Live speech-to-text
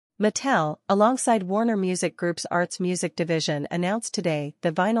Mattel, alongside Warner Music Group's Arts Music division, announced today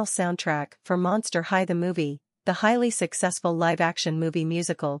the vinyl soundtrack for Monster High the Movie, the highly successful live-action movie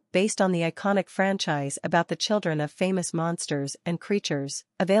musical based on the iconic franchise about the children of famous monsters and creatures,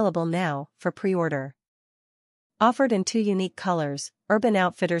 available now for pre-order. Offered in two unique colors, Urban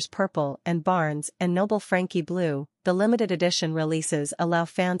Outfitters Purple and Barnes & Noble Frankie Blue, the limited edition releases allow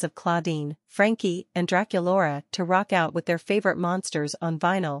fans of Claudine, Frankie, and Draculaura to rock out with their favorite monsters on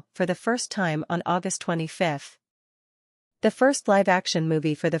vinyl for the first time on August 25. The first live-action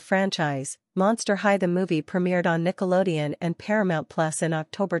movie for the franchise, Monster High the Movie, premiered on Nickelodeon and Paramount Plus in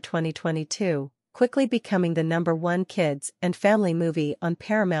October 2022, quickly becoming the #1 kids and family movie on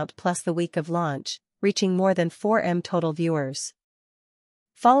Paramount Plus the week of launch, reaching more than 4 million total viewers.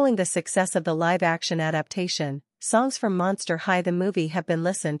 Following the success of the live-action adaptation, songs from Monster High the Movie have been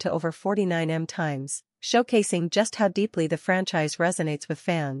listened to over 49 million times, showcasing just how deeply the franchise resonates with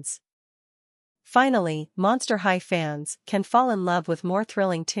fans. Finally, Monster High fans can fall in love with more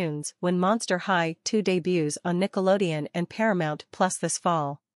thrilling tunes when Monster High 2 debuts on Nickelodeon and Paramount Plus this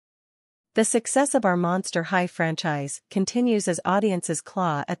fall. The success of our Monster High franchise continues as audiences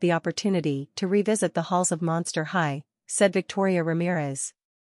claw at the opportunity to revisit the halls of Monster High, said Victoria Ramirez,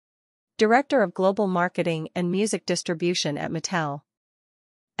 Director of Global Marketing and Music Distribution at Mattel.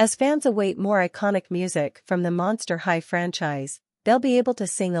 As fans await more iconic music from the Monster High franchise, they'll be able to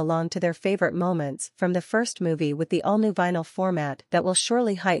sing along to their favorite moments from the first movie with the all-new vinyl format that will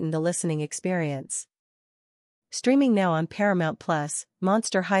surely heighten the listening experience. Streaming now on Paramount Plus,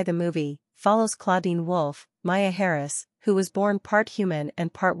 Monster High the Movie follows Claudine Wolfe, Maya Harris, who was born part human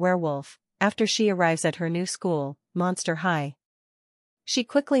and part werewolf, after she arrives at her new school, Monster High. She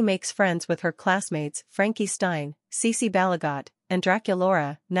quickly makes friends with her classmates Frankie Stein, Cece Balagot, and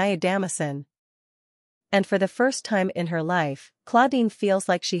Draculaura, Nia Damison. And for the first time in her life, Claudine feels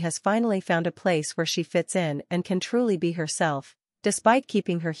like she has finally found a place where she fits in and can truly be herself, despite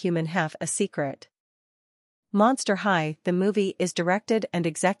keeping her human half a secret. Monster High the Movie is directed and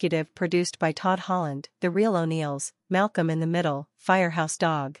executive produced by Todd Holland, The Real O'Neills, Malcolm in the Middle, Firehouse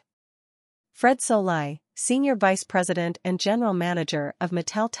Dog. Fred Solai, Senior Vice President and General Manager of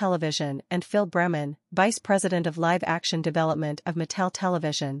Mattel Television, and Phil Bremen, Vice President of Live Action Development of Mattel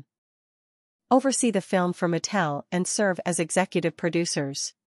Television, oversee the film for Mattel and serve as executive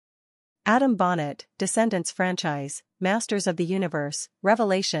producers. Adam Bonnet, Descendants franchise, Masters of the Universe,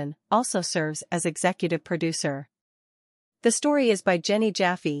 Revelation, also serves as executive producer. The story is by Jenny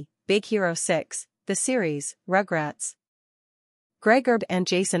Jaffe, Big Hero 6, the series, Rugrats. Greg Erb and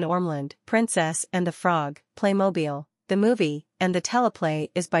Jason Ormland, Princess and the Frog, Playmobil, the movie, and the teleplay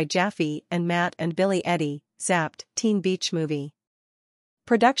is by Jaffe and Matt and Billy Eddy, Zapped, Teen Beach Movie.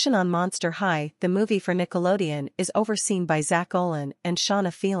 Production on Monster High the Movie for Nickelodeon is overseen by Zach Olin and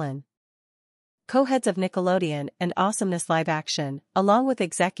Shauna Phelan, co-heads of Nickelodeon and Awesomeness Live Action, along with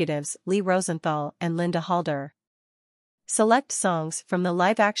executives Lee Rosenthal and Linda Halder. Select songs from the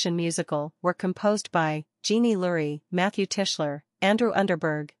live-action musical were composed by Jeannie Lurie, Matthew Tischler, Andrew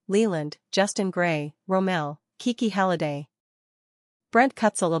Underberg, Leland, Justin Gray, Romel, Kiki Halliday, Brent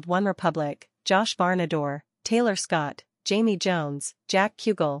Kutzel of OneRepublic, Josh Varnador, Taylor Scott, Jamie Jones, Jack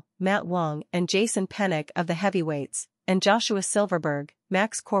Kugel, Matt Wong and Jason Pennick of The Heavyweights, and Joshua Silverberg,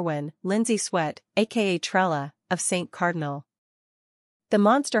 Max Corwin, Lindsay Sweat, aka Trella, of St. Cardinal. The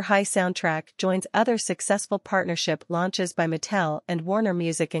Monster High soundtrack joins other successful partnership launches by Mattel and Warner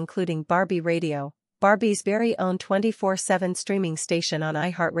Music, including Barbie Radio, Barbie's very own 24/7 streaming station on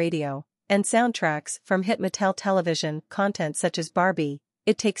iHeartRadio, and soundtracks from hit Mattel television content such as Barbie,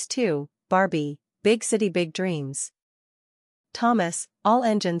 It Takes Two, Barbie, Big City Big Dreams, Thomas, All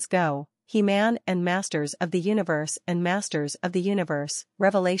Engines Go, He-Man and Masters of the Universe and Masters of the Universe,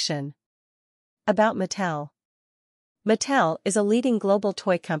 Revelation. About Mattel. Mattel is a leading global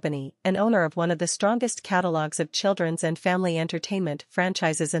toy company and owner of one of the strongest catalogs of children's and family entertainment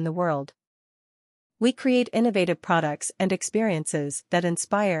franchises in the world. We create innovative products and experiences that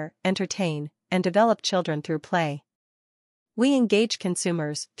inspire, entertain, and develop children through play. We engage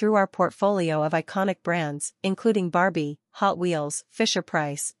consumers through our portfolio of iconic brands, including Barbie, Hot Wheels,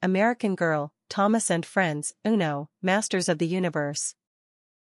 Fisher-Price, American Girl, Thomas and Friends, Uno, Masters of the Universe,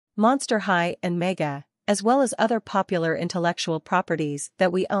 Monster High and Mega, as well as other popular intellectual properties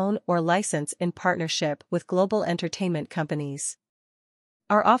that we own or license in partnership with global entertainment companies.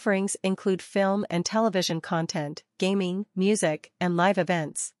 Our offerings include film and television content, gaming, music, and live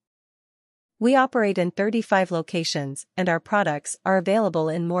events. We operate in 35 locations, and our products are available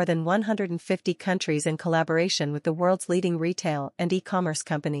in more than 150 countries in collaboration with the world's leading retail and e-commerce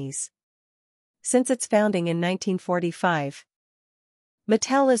companies. Since its founding in 1945,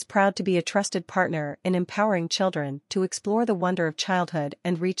 Mattel is proud to be a trusted partner in empowering children to explore the wonder of childhood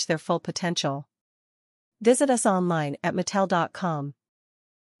and reach their full potential. Visit us online at Mattel.com.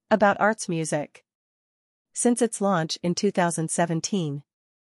 About Arts Music. Since its launch in 2017,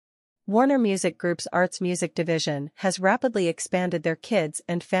 Warner Music Group's Arts Music division has rapidly expanded their kids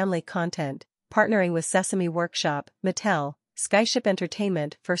and family content, partnering with Sesame Workshop, Mattel, Skyship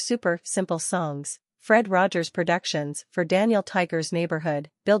Entertainment for Super Simple Songs, Fred Rogers Productions for Daniel Tiger's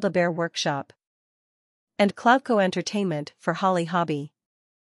Neighborhood, Build-A-Bear Workshop, and Cloudco Entertainment for Holly Hobby.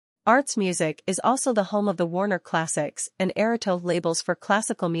 Arts Music is also the home of the Warner Classics and Arito labels for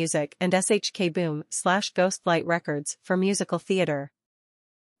classical music and SHK Boom/Ghostlight Records for musical theater.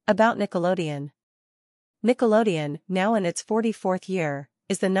 About Nickelodeon. Nickelodeon, now in its 44th year,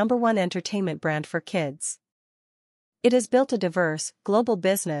 is the #1 entertainment brand for kids. It has built a diverse, global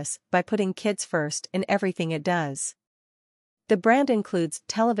business by putting kids first in everything it does. The brand includes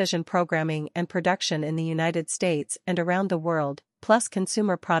television programming and production in the United States and around the world, plus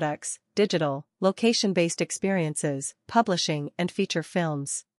consumer products, digital, location-based experiences, publishing and feature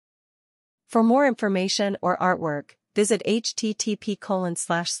films. For more information or artwork, visit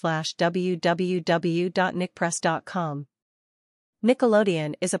http://www.nickpress.com.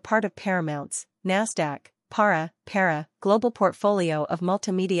 Nickelodeon is a part of Paramount's NASDAQ, Para, global portfolio of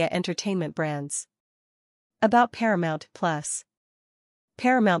multimedia entertainment brands. About Paramount Plus.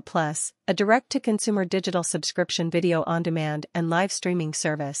 Paramount Plus, a direct-to-consumer digital subscription video on-demand and live streaming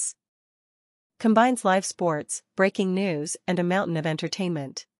service, combines live sports, breaking news, and a mountain of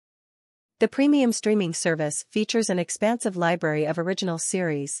entertainment. The premium streaming service features an expansive library of original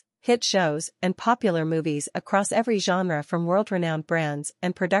series, hit shows, and popular movies across every genre from world-renowned brands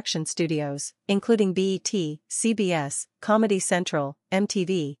and production studios, including BET, CBS, Comedy Central,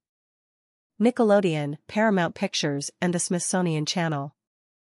 MTV, Nickelodeon, Paramount Pictures, and the Smithsonian Channel.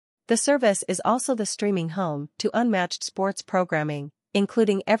 The service is also the streaming home to unmatched sports programming,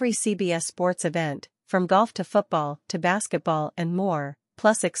 including every CBS sports event, from golf to football to basketball and more,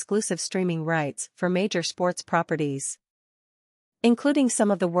 plus exclusive streaming rights for major sports properties, including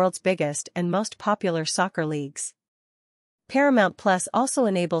some of the world's biggest and most popular soccer leagues. Paramount Plus also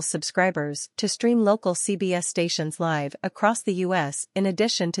enables subscribers to stream local CBS stations live across the U.S. in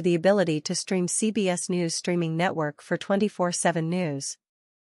addition to the ability to stream CBS News streaming network for 24/7 news,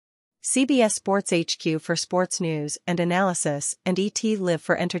 CBS Sports HQ for sports news and analysis, and ET Live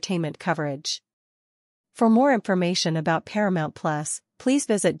for entertainment coverage. For more information about Paramount Plus, please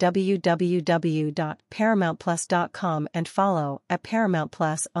visit www.paramountplus.com and follow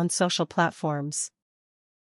 @ParamountPlus on social platforms.